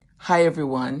Hi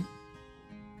everyone,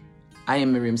 I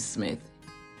am Miriam Smith,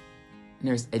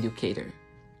 nurse educator.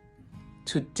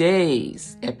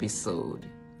 Today's episode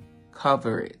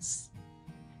covers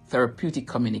therapeutic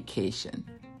communication.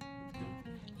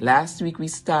 Last week we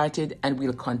started and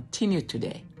we'll continue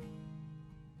today.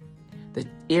 The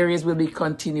areas we'll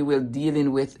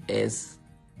dealing with is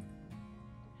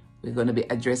we're going to be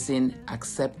addressing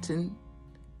accepting,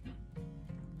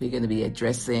 we're going to be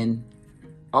addressing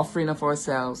offering of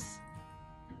ourselves,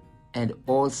 and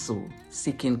also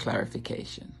seeking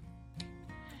clarification.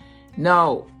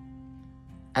 Now,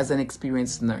 as an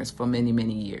experienced nurse for many,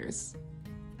 many years,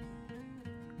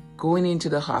 going into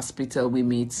the hospital, we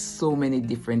meet so many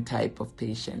different type of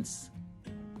patients.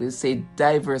 We'll say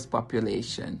diverse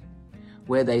population,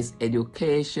 whether it's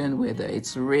education, whether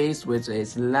it's race, whether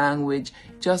it's language,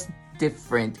 just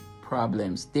different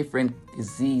problems, different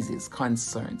diseases,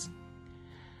 concerns.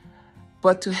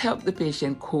 But to help the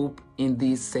patient cope in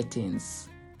these settings,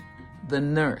 the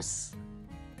nurse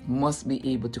must be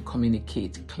able to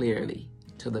communicate clearly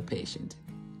to the patient.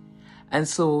 And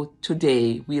so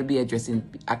today we'll be addressing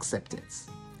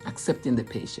acceptance, accepting the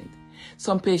patient.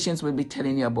 Some patients will be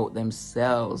telling you about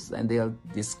themselves and they'll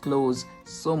disclose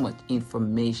so much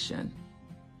information.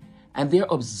 And they're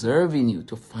observing you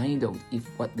to find out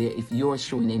if you're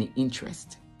showing any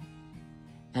interest.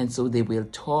 And so they will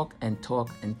talk and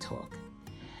talk and talk.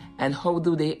 And how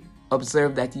do they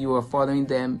observe that you are following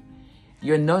them?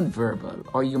 You're nonverbal,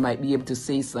 or you might be able to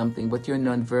say something, but your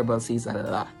nonverbal says a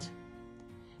lot.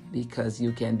 Because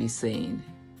you can be saying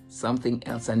something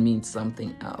else and mean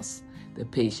something else. The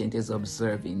patient is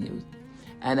observing you.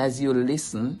 And as you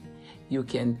listen, you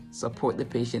can support the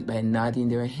patient by nodding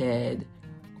their head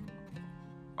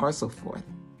or so forth.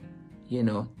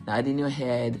 Nodding your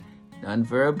head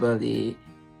non-verbally,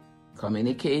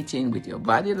 communicating with your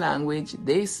body language,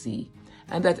 they see.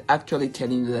 And that actually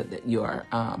telling you that you are,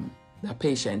 the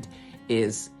patient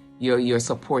is, you're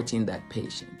supporting that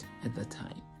patient at the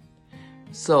time.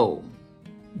 So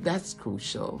that's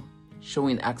crucial,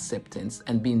 showing acceptance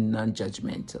and being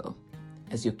non-judgmental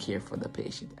as you care for the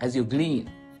patient, as you glean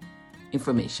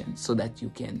information so that you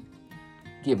can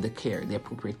give the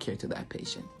appropriate care to that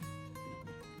patient.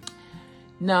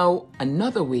 Now,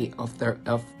 another way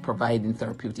of providing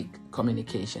therapeutic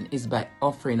communication is by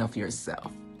offering of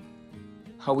yourself.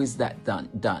 How is that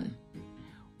done?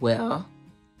 Well,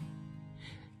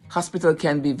 hospital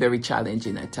can be very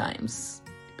challenging at times.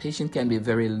 Patient can be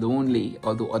very lonely,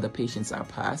 although other patients are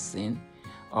passing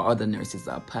or other nurses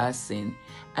are passing.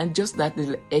 And just that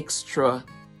little extra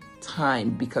time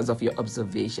because of your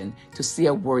observation to say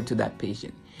a word to that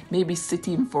patient. Maybe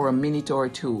sitting for a minute or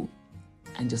two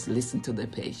and just listen to the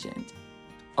patient.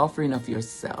 Offering of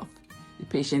yourself. The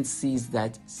patient sees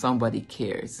that somebody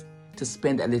cares to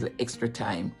spend a little extra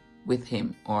time with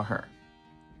him or her.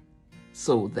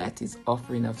 So that is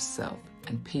offering of self,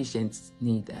 and patients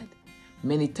need that.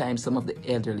 Many times some of the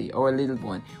elderly or a little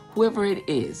one, whoever it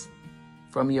is,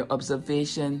 from your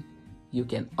observation, you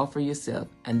can offer yourself,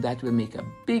 and that will make a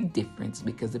big difference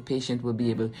because the patient will be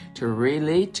able to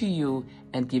relate to you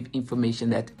and give information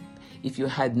that if you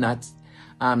had not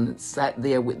sat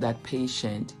there with that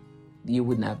patient, you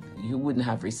wouldn't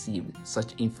have received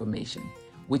such information,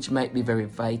 which might be very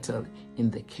vital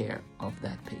in the care of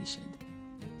that patient.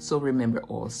 So remember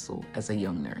also, as a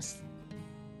young nurse,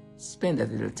 spend a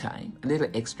little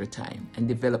extra time, and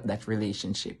develop that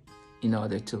relationship in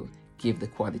order to give the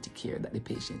quality care that the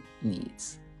patient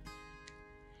needs.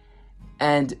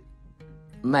 And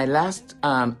my last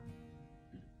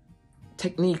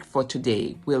technique for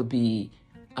today will be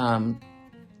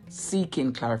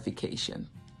seeking clarification.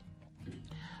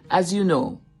 As you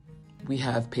know, we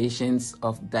have patients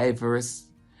of diverse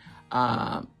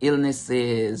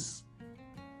illnesses,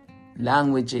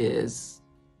 languages,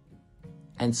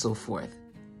 and so forth.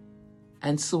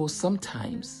 And so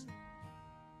sometimes,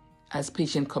 as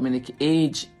patients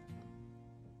communicate,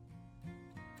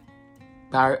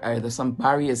 there's some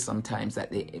barriers sometimes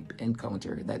that they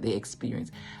encounter, that they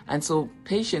experience. And so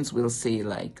patients will say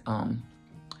like,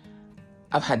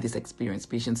 I've had this experience.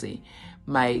 Patients say,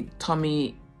 my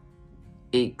tummy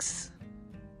aches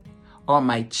or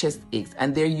my chest aches,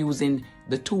 and they're using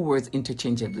the two words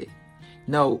interchangeably.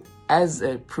 Now, as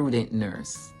a prudent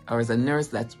nurse, or as a nurse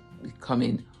that's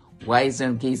becoming wiser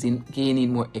and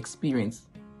gaining more experience,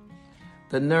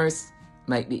 the nurse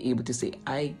might be able to say,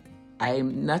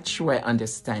 I'm not sure I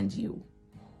understand you,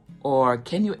 or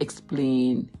can you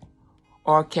explain,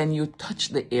 or can you touch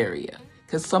the area?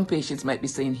 Because some patients might be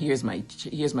saying, here's my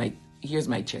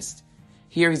chest,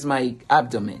 here is my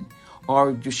abdomen,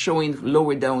 or you're showing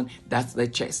lower down, that's the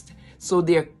chest. So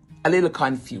they're a little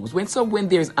confused, when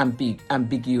there's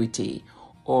ambiguity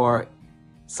or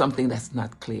something that's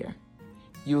not clear,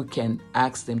 you can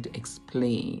ask them to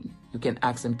explain. You can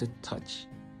ask them to touch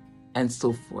and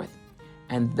so forth.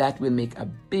 And that will make a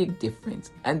big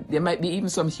difference. And there might be even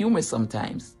some humor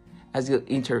sometimes as you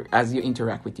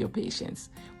interact with your patients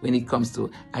when it comes to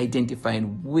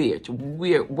identifying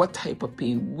what type of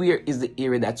pain, where is the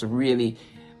area that's really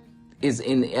that's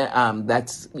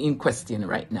in question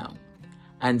right now.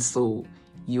 And so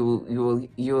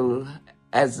you'll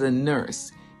as a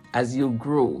nurse, as you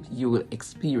grow, you will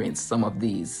experience some of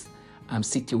these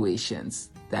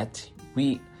situations that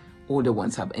we older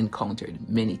ones have encountered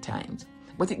many times.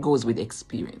 But it goes with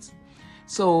experience.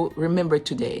 So remember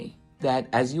today that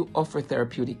as you offer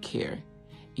therapeutic care,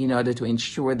 in order to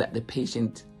ensure that the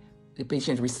patient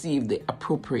receive the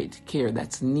appropriate care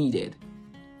that's needed,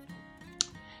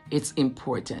 it's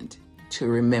important to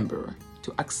remember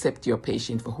to accept your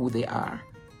patient for who they are.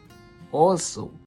 Also,